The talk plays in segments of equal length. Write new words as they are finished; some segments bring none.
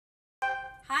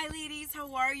Hi ladies,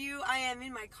 how are you? I am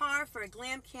in my car for a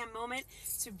glam cam moment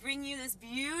to bring you this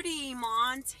beauty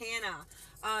Montana.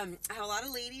 I have a lot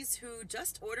of ladies who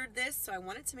just ordered this, so I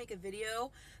wanted to make a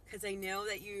video because I know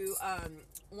that you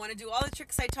want to do all the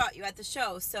tricks I taught you at the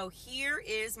show. So here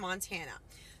is Montana.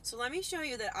 So let me show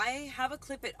you that I have a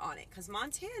clip it on it, because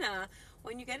Montana,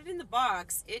 when you get it in the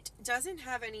box, it doesn't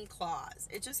have any claws.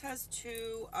 It just has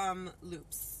two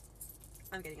loops.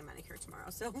 I'm getting a manicure tomorrow,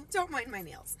 so don't mind my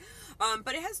nails.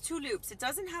 But it has two loops. It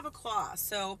doesn't have a claw.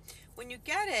 So when you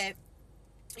get it,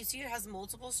 you see it has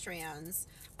multiple strands.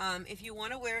 If you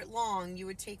want to wear it long, you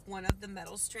would take one of the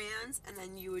metal strands and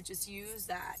then you would just use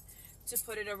that to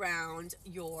put it around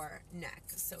your neck.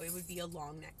 So it would be a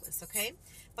long necklace, okay?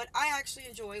 But I actually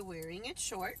enjoy wearing it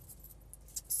short.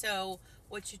 So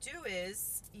what you do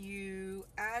is you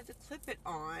add the clip it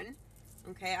on.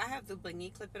 Okay, I have the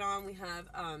blingy clip it on. We have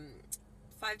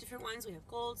 5 different ones. We have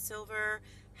gold, silver,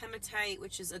 hematite,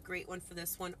 which is a great one for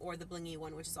this one, or the blingy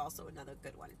one, which is also another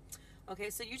good one. Okay,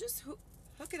 so you just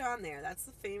hook it on there. That's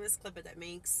the famous clip it that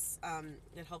makes,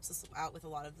 that helps us out with a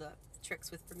lot of the tricks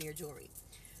with Premier jewelry.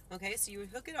 Okay, so you would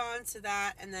hook it on to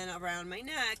that, and then around my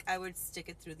neck, I would stick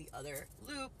it through the other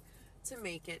loop to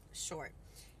make it short.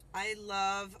 I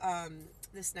love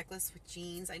this necklace with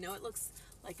jeans. I know it looks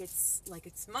like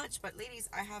it's much, but ladies,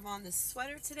 I have on this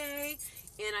sweater today,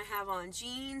 and I have on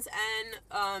jeans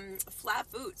and flat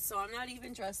boots, so I'm not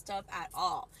even dressed up at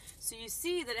all. So you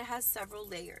see that it has several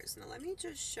layers. Now let me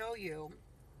just show you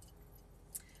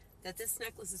that this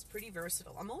necklace is pretty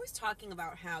versatile. I'm always talking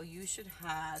about how you should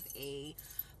have a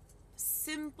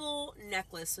simple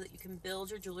necklace so that you can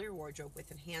build your jewelry wardrobe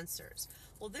with enhancers.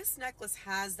 Well, this necklace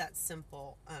has that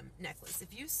simple necklace.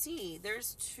 If you see,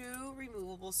 there's two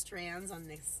removable strands on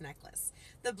this necklace,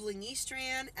 the blingy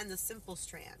strand and the simple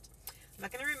strand. I'm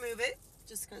not going to remove it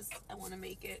just because I want to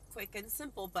make it quick and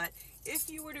simple, but if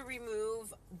you were to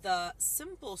remove the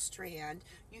simple strand,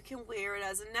 you can wear it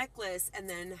as a necklace and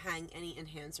then hang any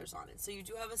enhancers on it. So you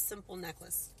do have a simple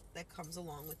necklace that comes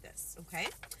along with this, okay?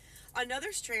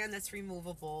 Another strand that's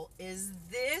removable is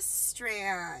this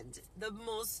strand, the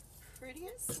most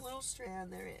prettiest little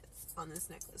strand there is on this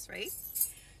necklace, right?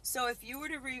 So if you were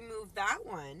to remove that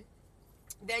one,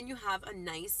 then you have a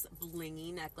nice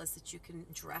blingy necklace that you can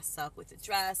dress up with a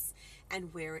dress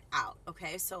and wear it out,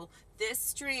 okay? So this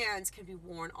strand can be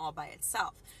worn all by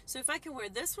itself. So if I can wear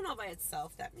this one all by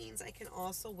itself, that means I can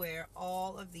also wear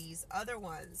all of these other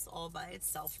ones all by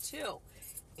itself too.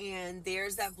 And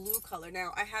there's that blue color.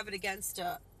 Now I have it against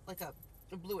a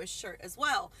bluish shirt as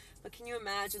well, but can you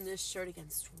imagine this shirt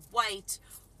against white,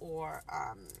 or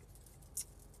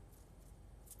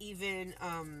even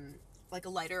like a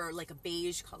lighter or like a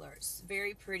beige color? It's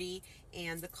very pretty,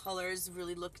 and the colors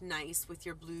really look nice with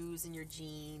your blues and your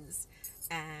jeans.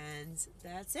 And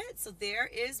that's it. So there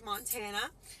is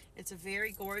Montana. It's a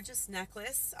very gorgeous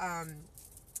necklace.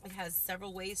 It has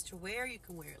several ways to wear. You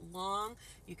can wear it long,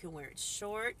 you can wear it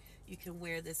short, you can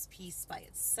wear this piece by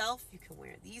itself, you can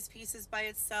wear these pieces by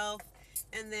itself,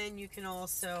 and then you can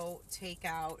also take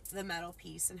out the metal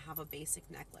piece and have a basic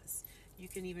necklace. You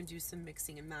can even do some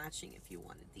mixing and matching if you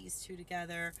wanted these two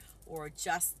together, or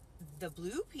just the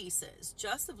blue pieces,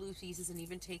 and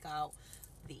even take out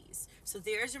these. So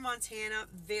there's your Montana.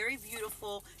 Very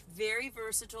beautiful, very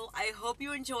versatile. I hope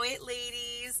you enjoy it,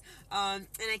 ladies, and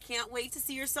I can't wait to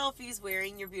see your selfies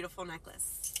wearing your beautiful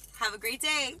necklace. Have a great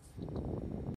day.